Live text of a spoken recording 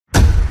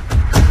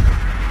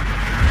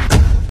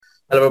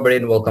Hello everybody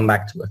and welcome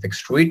back to FX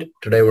Street.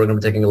 Today we're going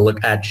to be taking a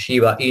look at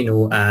Shiba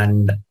Inu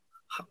and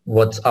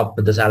what's up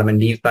with this Adam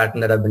and Eve pattern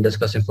that I've been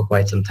discussing for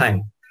quite some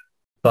time.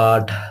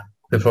 But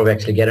before we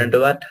actually get into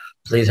that,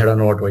 please head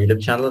on over to our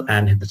YouTube channel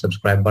and hit the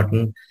subscribe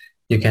button.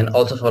 You can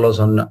also follow us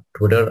on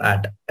Twitter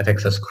at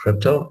FXS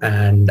Crypto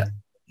and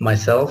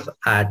myself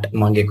at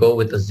Mangeko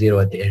with a 0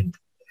 at the end.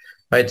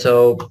 Right,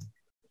 so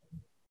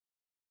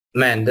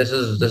man, this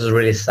is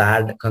really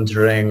sad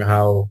considering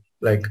how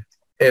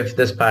if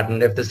this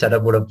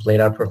setup would have played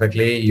out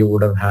perfectly, you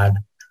would have had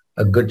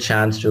a good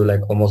chance to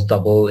almost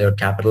double your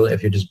capital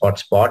if you just bought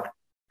spot,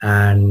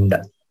 and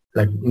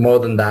more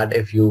than that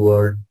if you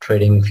were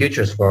trading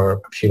futures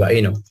for Shiba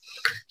Inu.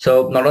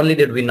 So not only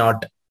did we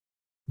not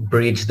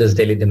breach this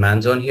daily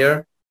demand zone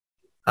here,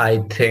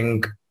 I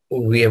think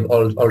we have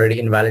already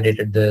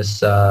invalidated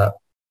this. We're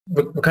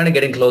kind of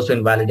getting close to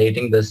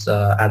invalidating this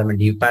Adam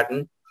and Eve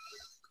pattern,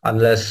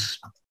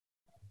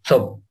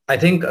 so I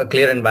think a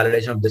clear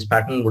invalidation of this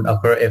pattern would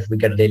occur if we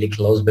get a daily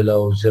close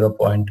below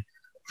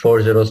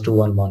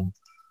 0.40211.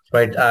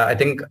 Right? I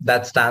think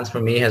that stance for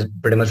me has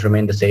pretty much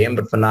remained the same,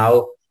 but for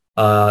now,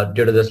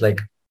 due to this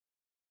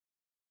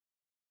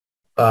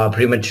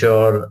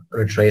premature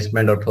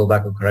retracement or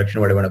pullback or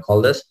correction, whatever you want to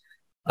call this,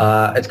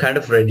 it's kind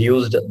of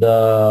reduced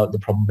the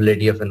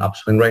probability of an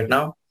upswing right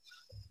now.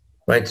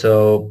 Right?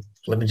 So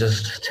let me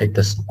just take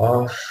this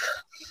off.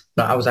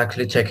 Now I was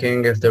actually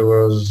checking if there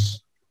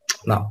was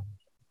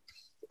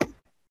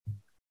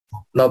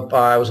Nope,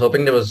 I was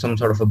hoping there was some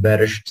sort of a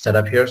bearish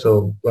setup here,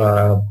 so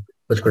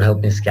which could help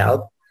me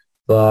scalp.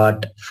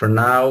 But for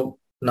now,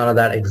 none of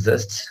that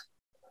exists.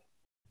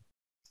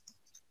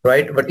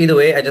 Right? But either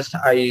way,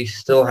 I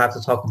still have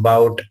to talk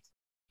about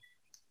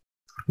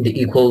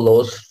the equal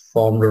lows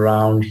formed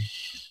around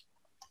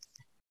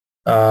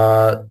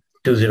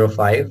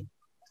 205.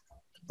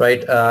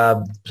 Right?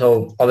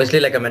 So obviously,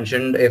 like I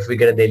mentioned, if we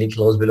get a daily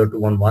close below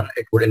 211,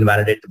 it would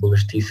invalidate the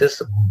bullish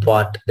thesis.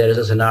 But there is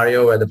a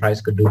scenario where the price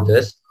could do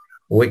this: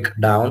 wick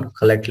down,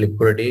 collect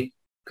liquidity,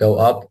 go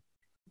up.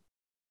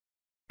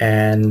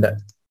 And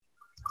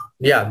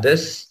yeah,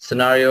 this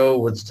scenario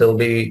would still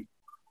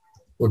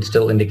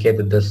indicate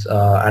that this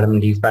Adam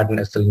and Eve pattern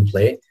is still in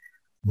play.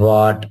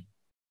 But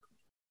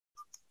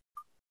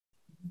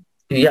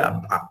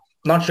yeah, I'm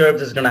not sure if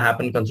this is going to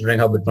happen considering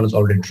how Bitcoin has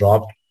already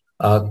dropped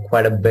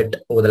quite a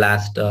bit over the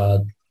last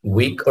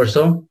week or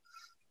so.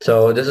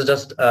 So this is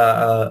just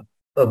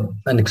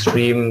an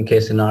extreme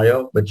case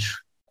scenario, which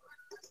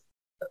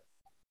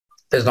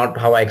is not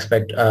how I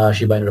expect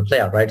Shiba Inu to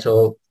play out, right?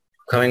 So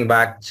coming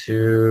back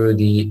to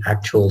the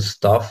actual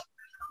stuff,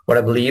 what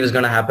I believe is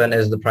going to happen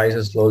is the price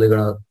is slowly going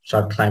to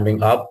start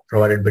climbing up,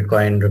 provided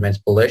Bitcoin remains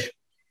bullish,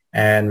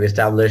 and we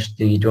establish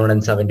the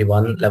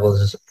 271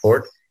 levels of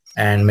support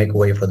and make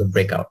way for the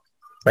breakout,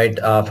 right?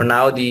 For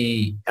now,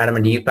 the Adam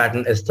and Eve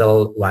pattern is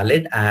still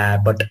valid,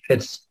 but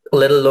it's a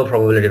little low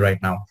probability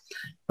right now,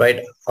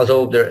 right?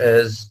 Also, there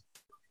is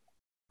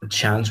a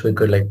chance we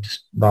could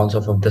just bounce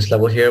off of this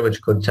level here,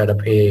 which could set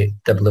up a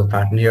double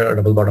pattern here, or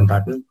double bottom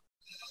pattern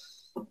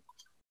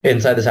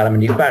inside this Adam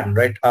and Eve pattern,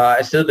 right?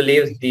 I still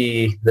believe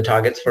the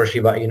targets for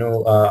Shiba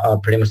Inu are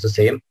pretty much the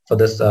same for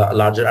this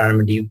larger Adam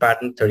and Eve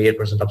pattern.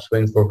 38%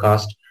 upswing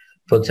forecast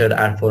puts it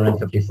at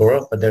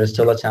 454, but there is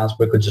still a chance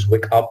we could just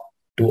wick up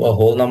to a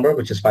whole number,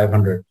 which is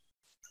 500.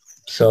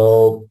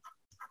 So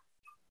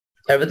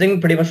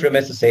everything pretty much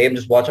remains the same.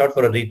 Just watch out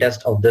for a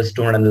retest of this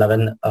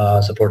 211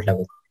 support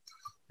level.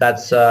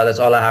 That's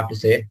all I have to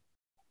say.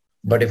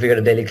 But if we get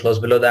a daily close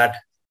below that,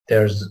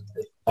 there's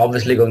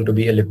obviously going to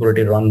be a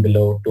liquidity run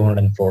below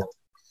 204.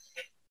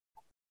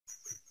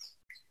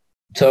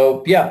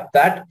 So yeah,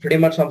 that pretty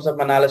much sums up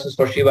my analysis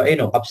for Shiba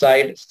Inu.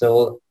 Upside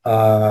still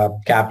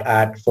capped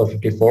at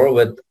 454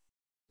 with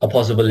a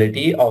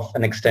possibility of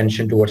an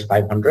extension towards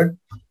 500.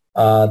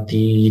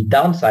 The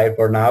downside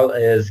for now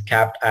is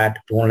capped at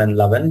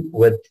 211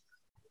 with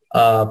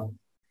a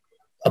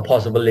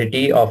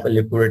possibility of a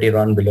liquidity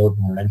run below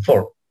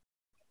 204.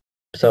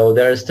 So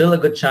there is still a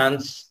good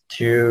chance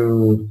for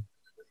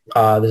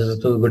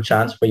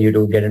you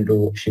to get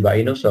into Shiba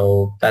Inu.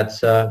 So that's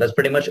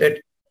pretty much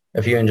it.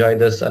 If you enjoyed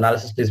this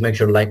analysis, please make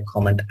sure to like,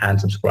 comment, and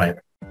subscribe.